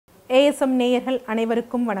ASM நேயர்கள்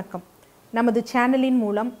அனைவருக்கும் வணக்கம். நமது சேனலின்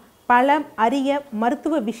மூலம் பல அரிய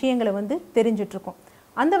மருத்துவ விஷயங்களை தெரிஞ்சிட்டு இருக்கோம்.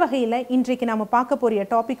 அந்த வகையில் இன்றைக்கு நாம பார்க்க போகிற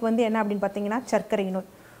டாபிக் என்ன அப்படின்னு பார்த்தீங்கன்னா சர்க்கரை நோய்.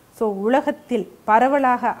 ஸோ உலகத்தில்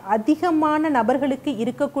பரவலாக அதிகமான நபர்களுக்கு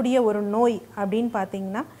இருக்கக்கூடிய ஒரு நோய் அப்படின்னு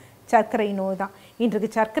பார்த்தீங்கன்னா சர்க்கரை நோய் தான்.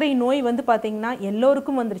 இன்றைக்கு சர்க்கரை நோய் பார்த்தீங்கன்னா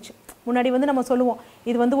எல்லோருக்கும் வந்துருச்சு. முன்னாடி நம்ம சொல்லுவோம்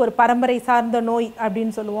இது ஒரு பரம்பரை சார்ந்த நோய்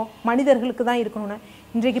அப்படின்னு சொல்லுவோம், மனிதர்களுக்கு தான் இருக்கணும்னு.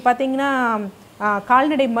 இன்றைக்கு பார்த்தீங்கன்னா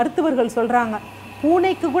கால்நடை மருத்துவர்கள் சொல்கிறாங்க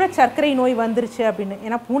பூனைக்கு கூட சர்க்கரை நோய் வந்துருச்சு அப்படின்னு.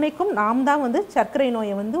 ஏன்னா பூனைக்கும் நாம் தான் சர்க்கரை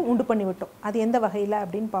நோயை உண்டு பண்ணி விட்டோம். அது எந்த வகையில்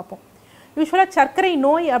அப்படின்னு பார்ப்போம். யூஸ்வலாக சர்க்கரை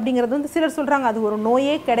நோய் அப்படிங்கிறது சிலர் சொல்கிறாங்க அது ஒரு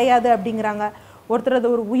நோயே கிடையாது அப்படிங்கிறாங்க. ஒருத்தர் அது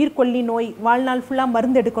ஒரு உயிர்கொல்லி நோய், வாழ்நாள் ஃபுல்லாக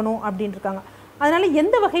மருந்து எடுக்கணும் அப்படின்னு இருக்காங்க. அதனால்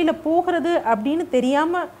எந்த வகையில் போகிறது அப்படின்னு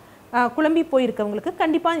தெரியாமல் குழம்பி போயிருக்கவங்களுக்கு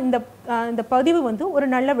கண்டிப்பாக இந்த பதிவு ஒரு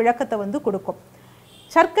நல்ல விளக்கத்தை கொடுக்கும்.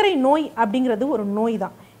 சர்க்கரை நோய் அப்படிங்கிறது ஒரு நோய்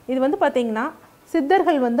தான். இது பார்த்திங்கன்னா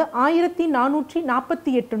சித்தர்கள்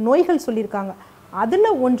 1448 நோய்கள் சொல்லியிருக்காங்க.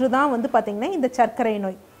 அதில் ஒன்று தான் பார்த்திங்கன்னா இந்த சர்க்கரை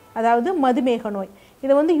நோய், அதாவது மதுமேக நோய்.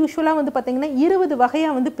 இதை யூஸ்வலாக பார்த்திங்கன்னா 20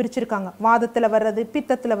 வகையாக பிரிச்சிருக்காங்க. வாதத்தில் வர்றது,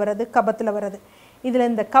 பித்தத்தில் வர்றது, கபத்தில் வர்றது. இதில்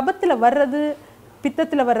இந்த கபத்தில் வர்றது,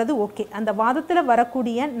 பித்தத்தில் வர்றது ஓகே, அந்த வாதத்தில்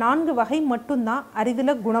வரக்கூடிய 4 வகை மட்டும்தான்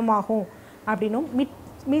அரிதில் குணமாகும் அப்படின்னும்,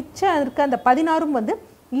 மிச்சம் இருக்க அந்த 16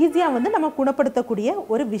 ஈஸியாக நம்ம குணப்படுத்தக்கூடிய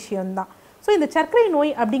ஒரு விஷயம்தான். ஸோ இந்த சர்க்கரை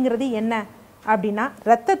நோய் அப்படிங்கிறது என்ன அப்படின்னா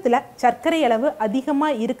இரத்தத்தில் சர்க்கரை அளவு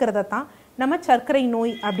அதிகமாக இருக்கிறத தான் நம்ம சர்க்கரை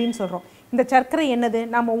நோய் அப்படின்னு சொல்கிறோம். இந்த சர்க்கரை என்னது,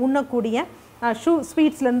 நம்ம உண்ணக்கூடிய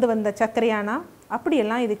ஸ்வீட்ஸ்லேருந்து வந்த சர்க்கரையானா?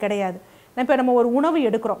 அப்படியெல்லாம் இது கிடையாது. இப்போ நம்ம ஒரு உணவு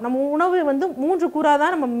எடுக்கிறோம், நம்ம உணவு 3 கூறாக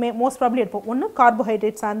தான் நம்ம மோஸ்ட் ப்ராப்ளி எடுப்போம். ஒன்று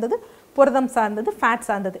கார்போஹைட்ரேட் சார்ந்தது, புரதம் சார்ந்தது, ஃபேட்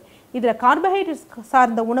சார்ந்தது. இதில் கார்போஹைட்ரேட்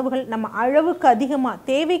சார்ந்த உணவுகள் நம்ம அளவுக்கு அதிகமாக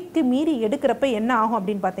தேவைக்கு மீறி எடுக்கிறப்ப என்ன ஆகும்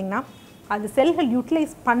அப்படின்னு பார்த்தீங்கன்னா அது செல்கள்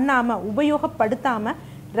யூட்டிலைஸ் பண்ணாமல், உபயோகப்படுத்தாமல்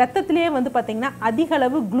ரத்தத்திலே பார்த்திங்கன்னா அதிக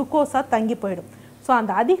அளவு குளுக்கோஸாக தங்கி போயிடும். ஸோ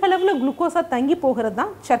அந்த அதிக அளவில் குளுக்கோஸாக தங்கி போகிறது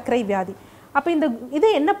தான் சர்க்கரை வியாதி. அப்போ இதை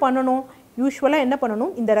என்ன பண்ணணும், யூஸ்வலாக என்ன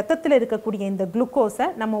பண்ணணும், இந்த ரத்தத்தில் இருக்கக்கூடிய இந்த குளுக்கோஸை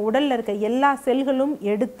நம்ம உடலில் இருக்க எல்லா செல்களும்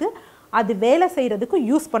எடுத்து அது வேலை செய்கிறதுக்கு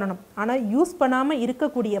யூஸ் பண்ணணும். ஆனால் யூஸ் பண்ணாமல்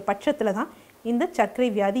இருக்கக்கூடிய பட்சத்தில் தான் இந்த சர்க்கரை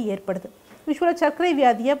வியாதி ஏற்படுது. யூஸ்வலாக சர்க்கரை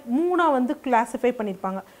வியாதியை 3ஆக கிளாஸிஃபை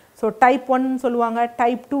பண்ணியிருப்பாங்க. ஸோ டைப் 1 சொல்லுவாங்க,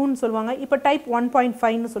 டைப் 2ன்னு சொல்லுவாங்க, இப்போ டைப்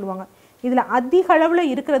 1.5ன்னு சொல்லுவாங்க. இதில் அதிக அளவில்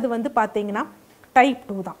இருக்கிறது பார்த்தீங்கன்னா டைப்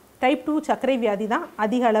 2 தான். டைப் 2 சர்க்கரை வியாதி தான்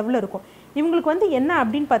அதிக அளவில் இருக்கும். இவங்களுக்கு என்ன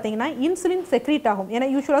அப்படின்னு பார்த்தீங்கன்னா இன்சுலின் செக்ரீட் ஆகும். ஏன்னா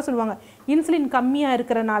யூஸ்வலாக சொல்லுவாங்க இன்சுலின் கம்மியாக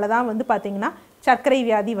இருக்கிறனால தான் பார்த்தீங்கன்னா சர்க்கரை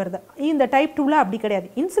வியாதி வருது. இந்த டைப் 2ல் அப்படி கிடையாது.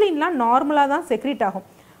 இன்சுலின்லாம் நார்மலாக தான் செக்ரீட் ஆகும்.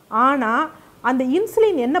 ஆனால் அந்த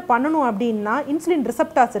இன்சுலின் என்ன பண்ணணும் அப்படின்னா இன்சுலின்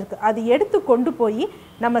ரிசப்டார்ஸ் இருக்குது, அது எடுத்து கொண்டு போய்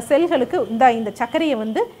நம்ம செல்களுக்கு இந்த சர்க்கரையை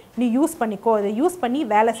நீ யூஸ் பண்ணிக்கோ, இதை யூஸ் பண்ணி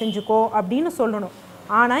வேலை செஞ்சுக்கோ அப்படின்னு சொல்லணும்.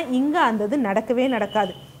 ஆனால் இங்கே அந்த இது நடக்கவே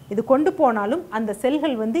நடக்காது. இது கொண்டு போனாலும் அந்த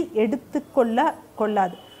செல்கள்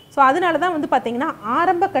கொள்ளாது. ஸோ அதனால தான் பார்த்திங்கன்னா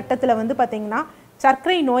ஆரம்ப கட்டத்தில் பார்த்திங்கன்னா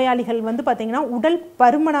சர்க்கரை நோயாளிகள் பார்த்திங்கன்னா உடல்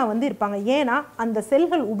பருமனாக இருப்பாங்க. ஏன்னா அந்த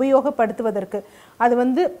செல்கள் உபயோகப்படுத்துவதற்கு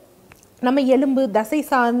அது நம்ம எலும்பு தசை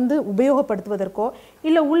சார்ந்து உபயோகப்படுத்துவதற்கோ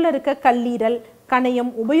இல்லை உள்ளே இருக்க கல்லீரல்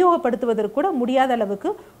கணையம் உபயோகப்படுத்துவதற்கு கூட முடியாத அளவுக்கு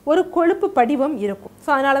ஒரு கொழுப்பு படிவம் இருக்கும். ஸோ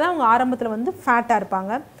அதனால தான் அவங்க ஆரம்பத்தில் ஃபேட்டாக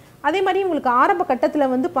இருப்பாங்க. அதே மாதிரி உங்களுக்கு ஆரம்ப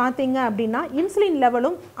கட்டத்தில் பார்த்தீங்க அப்படின்னா இன்சுலின்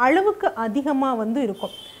லெவலும் அளவுக்கு அதிகமாக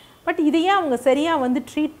இருக்கும். பட் இதையே அவங்க சரியாக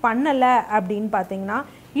ட்ரீட் பண்ணலை அப்படின்னு பார்த்தீங்கன்னா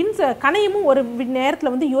கணையமும் ஒரு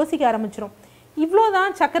நேரத்தில் யோசிக்க ஆரம்பிச்சிடும். இவ்வளோ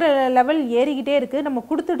தான் சர்க்கரை லெவல் ஏறிக்கிட்டே இருக்குது, நம்ம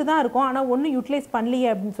கொடுத்துட்டு தான் இருக்கோம், ஆனால் ஒன்றும் யூட்டிலைஸ் பண்ணலையே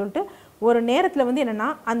அப்படின்னு சொல்லிட்டு ஒரு நேரத்தில் என்னென்னா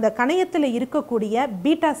அந்த கணையத்தில் இருக்கக்கூடிய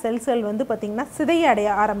பீட்டா செல்ஸ்கள் பார்த்திங்கன்னா சிதைய அடைய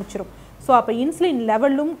ஆரம்பிச்சிடும். ஸோ அப்போ இன்சுலின்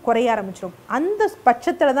லெவலும் குறைய ஆரம்பிச்சிடும். அந்த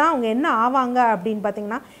பட்சத்தில் தான் அவங்க என்ன ஆவாங்க அப்படின்னு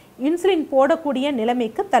பார்த்திங்கன்னா இன்சுலின் போடக்கூடிய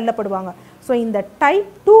நிலைமைக்கு தள்ளப்படுவாங்க. ஸோ இந்த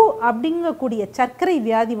டைப் 2 அப்படிங்கக்கூடிய சர்க்கரை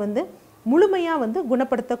வியாதி முழுமையாக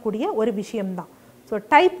குணப்படுத்தக்கூடிய ஒரு விஷயம்தான். ஸோ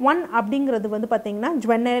டைப் 1 அப்படிங்கிறது பார்த்திங்கன்னா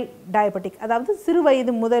ஜுவெனைல் டயபெட்டிக், அதாவது சிறு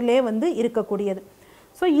வயது முதலே இருக்கக்கூடியது.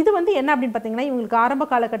 ஸோ இது என்ன அப்படின்னு பார்த்தீங்கன்னா இவங்களுக்கு ஆரம்ப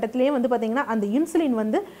காலகட்டத்திலே பார்த்திங்கன்னா அந்த இன்சுலின்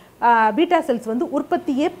பீட்டா செல்ஸ்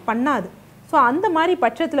உற்பத்தியே பண்ணாது. ஸோ அந்த மாதிரி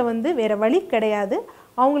பட்சத்தில் வேறு வழி கிடையாது,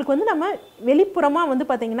 அவங்களுக்கு நம்ம வெளிப்புறமாக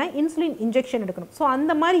பார்த்திங்கன்னா இன்சுலின் இன்ஜெக்ஷன் எடுக்கணும். ஸோ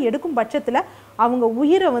அந்த மாதிரி எடுக்கும் பட்சத்தில் அவங்க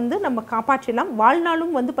உயிரை நம்ம காப்பாற்றலாம்,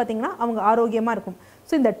 வாழ்நாளும் பார்த்திங்கன்னா அவங்க ஆரோக்கியமாக இருக்கும்.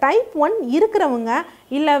 ஸோ இந்த டைப் 1 இருக்கிறவங்க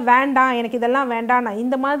இல்லை வேண்டாம் எனக்கு இதெல்லாம் வேண்டாம், நான்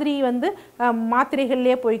இந்த மாதிரி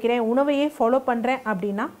மாத்திரைகள்லேயே போய்க்கிறேன், உணவையே ஃபாலோ பண்ணுறேன்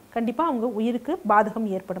அப்படின்னா கண்டிப்பாக அவங்க உயிருக்கு பாதகம்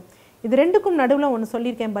ஏற்படும். இது ரெண்டுக்கும் நடுவில் ஒன்று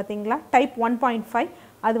சொல்லியிருக்கேன் பார்த்தீங்களா, டைப் 1.5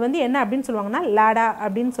 அது என்ன அப்படின்னு சொல்லுவாங்கன்னா லாடா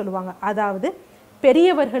அப்படின்னு சொல்லுவாங்க. அதாவது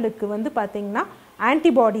பெரியவர்களுக்கு பார்த்திங்கன்னா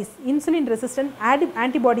ஆன்டிபாடிஸ், இன்சுலின் ரெசிஸ்டன்ட்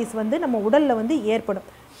ஆன்டிபாடிஸ் நம்ம உடலில் ஏற்படும்.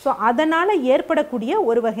 ஸோ அதனால் ஏற்படக்கூடிய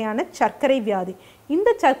ஒரு வகையான சர்க்கரை வியாதி. இந்த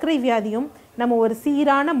சர்க்கரை வியாதியும் நம்ம ஒரு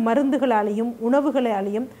சீரான மருந்துகளாலையும்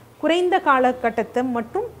உணவுகளாலையும் குறைந்த காலகட்டத்தை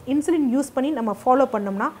மட்டும் இன்சுலின் யூஸ் பண்ணி நம்ம ஃபாலோ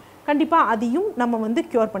பண்ணோம்னா கண்டிப்பாக அதையும் நம்ம வந்து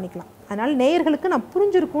க்யூர் பண்ணிக்கலாம். அதனால் நேயர்களுக்கு நான்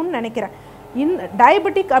புரிஞ்சிருக்கும்னு நினைக்கிறேன்.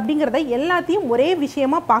 டயபெட்டிக் அப்படிங்கிறத எல்லாத்தையும் ஒரே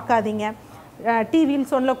விஷயமாக பார்க்காதீங்க. டிவியில்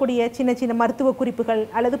சொல்லக்கூடிய சின்ன சின்ன மருத்துவ குறிப்புகள்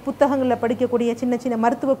அல்லது புத்தகங்களில் படிக்கக்கூடிய சின்ன சின்ன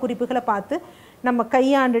மருத்துவ குறிப்புகளை பார்த்து நம்ம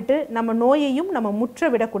கையாண்டுட்டு நம்ம நோயையும் நம்ம முற்ற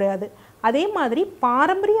விடக்கூடாது. அதே மாதிரி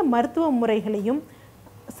பாரம்பரிய மருத்துவ முறைகளையும்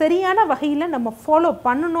சரியான வகையில் நம்ம ஃபாலோ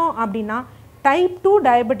பண்ணணும் அப்படின்னா டைப் 2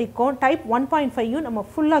 டயபெட்டிக்கும் டைப் 1.5யும் நம்ம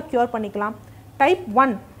ஃபுல்லாக க்யூர் பண்ணிக்கலாம். டைப்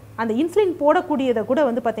 1 அந்த இன்சுலின் போடக்கூடியதை கூட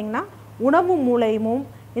வந்து பார்த்திங்கன்னா உணவு மூலமும்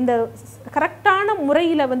இந்த கரெக்டான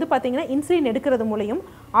முறையில் வந்து பார்த்திங்கன்னா இன்சுலின் எடுக்கிறது மூலையும்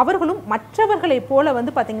அவர்களும் மற்றவர்களை போல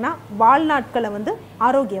வந்து பார்த்திங்கன்னா வாழ்நாட்களை வந்து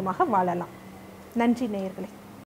ஆரோக்கியமாக வாழலாம். நன்றி நேயர்களே.